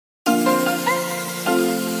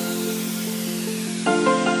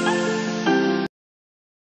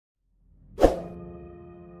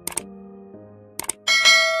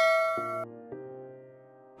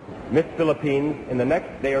Miss Philippines, in the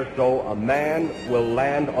next day or so, a man will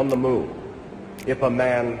land on the moon. If a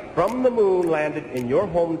man from the moon landed in your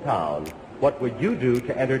hometown, what would you do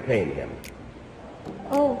to entertain him?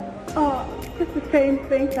 Just the same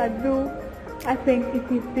things I do. I think if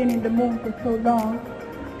he's been in the moon for so long,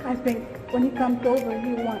 I think when he comes over,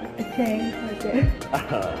 he wants to change, I guess.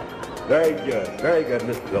 Very good,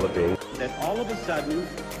 Miss Philippines. That all of a sudden,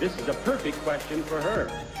 this is a perfect question for her.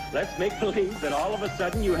 Let's make believe that all of a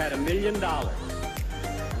sudden you had $1 million.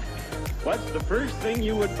 What's the first thing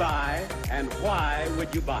you would buy, and why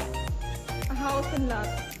would you buy it? A house and lot.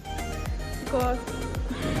 Because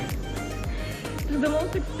it's the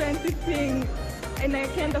most expensive thing, and I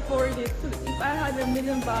can't afford it. So if I had $1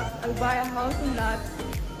 million, I'll buy a house and lot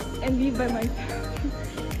and live by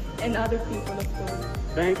myself and other people, of course.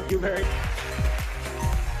 Thank you very much.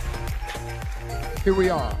 Here we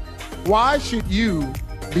are. Why should you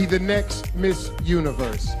be the next Miss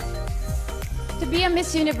Universe? To be a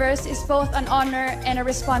Miss Universe is both an honor and a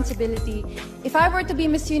responsibility. If I were to be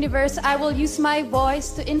Miss Universe, I will use my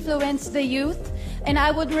voice to influence the youth, and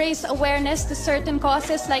I would raise awareness to certain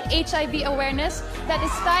causes like HIV awareness that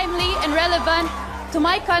is timely and relevant to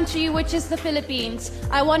my country, which is the Philippines.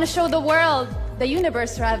 I want to show the world, the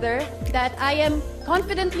universe rather, that I am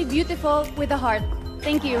confidently beautiful with a heart.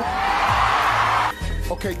 Thank you.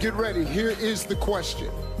 Okay, get ready. Here is the question.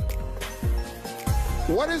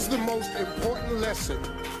 What is the most important lesson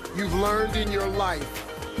you've learned in your life,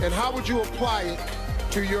 and how would you apply it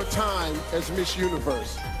to your time as Miss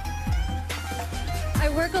Universe? I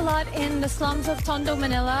work a lot in the slums of Tondo,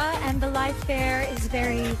 Manila, and the life there is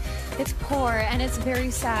it's poor and it's very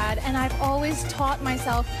sad. And I've always taught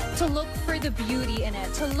myself to look for the beauty in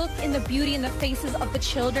it, to look in the beauty in the faces of the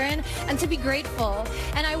children, and to be grateful.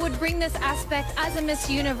 And I would bring this aspect as a Miss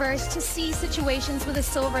Universe to see situations with a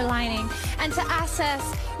silver lining and to assess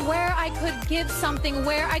where I could give something,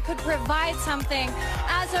 where I could provide something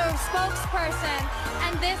as a spokesperson.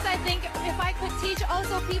 And this, I think, if I could teach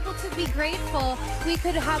also people to be grateful, we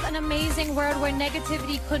could have an amazing world where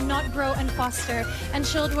negativity could not grow and foster, and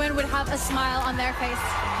children would have a smile on their face.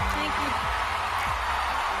 Thank you.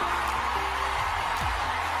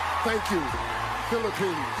 Thank you,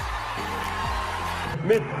 Philippines.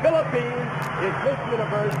 Miss Philippines is Miss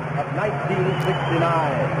Universe of 1969.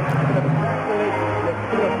 Congratulations, Miss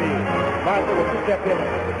Philippines. Martha, will you step in?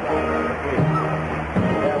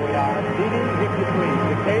 There we are. Leading, if you please,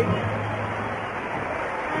 the cake.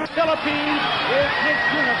 Philippines is Miss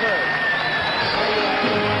Universe.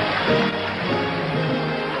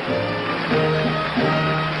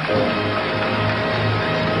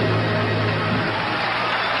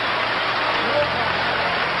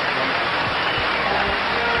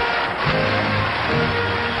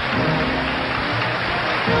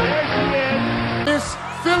 Miss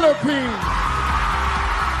Philippines.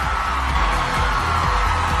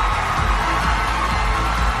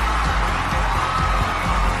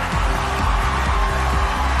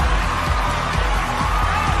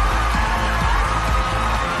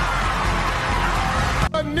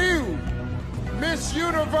 The new Miss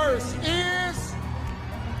Universe is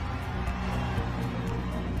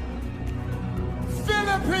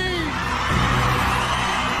Philippines.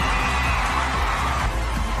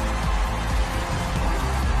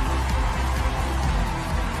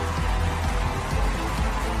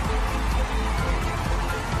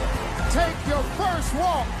 Take your first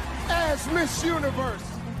walk as Miss Universe.